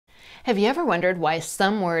Have you ever wondered why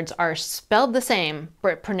some words are spelled the same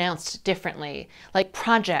but pronounced differently, like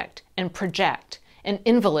project and project, and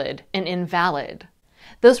invalid and invalid?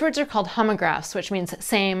 Those words are called homographs, which means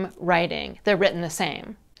same writing. They're written the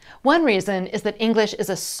same. One reason is that English is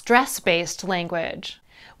a stress-based language,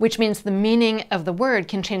 which means the meaning of the word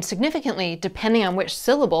can change significantly depending on which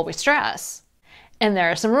syllable we stress. And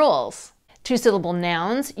there are some rules. Two-syllable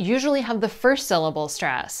nouns usually have the first syllable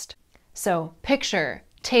stressed. So picture,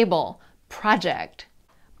 table, project.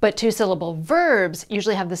 But two-syllable verbs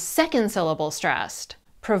usually have the second syllable stressed.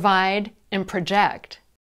 Provide and project.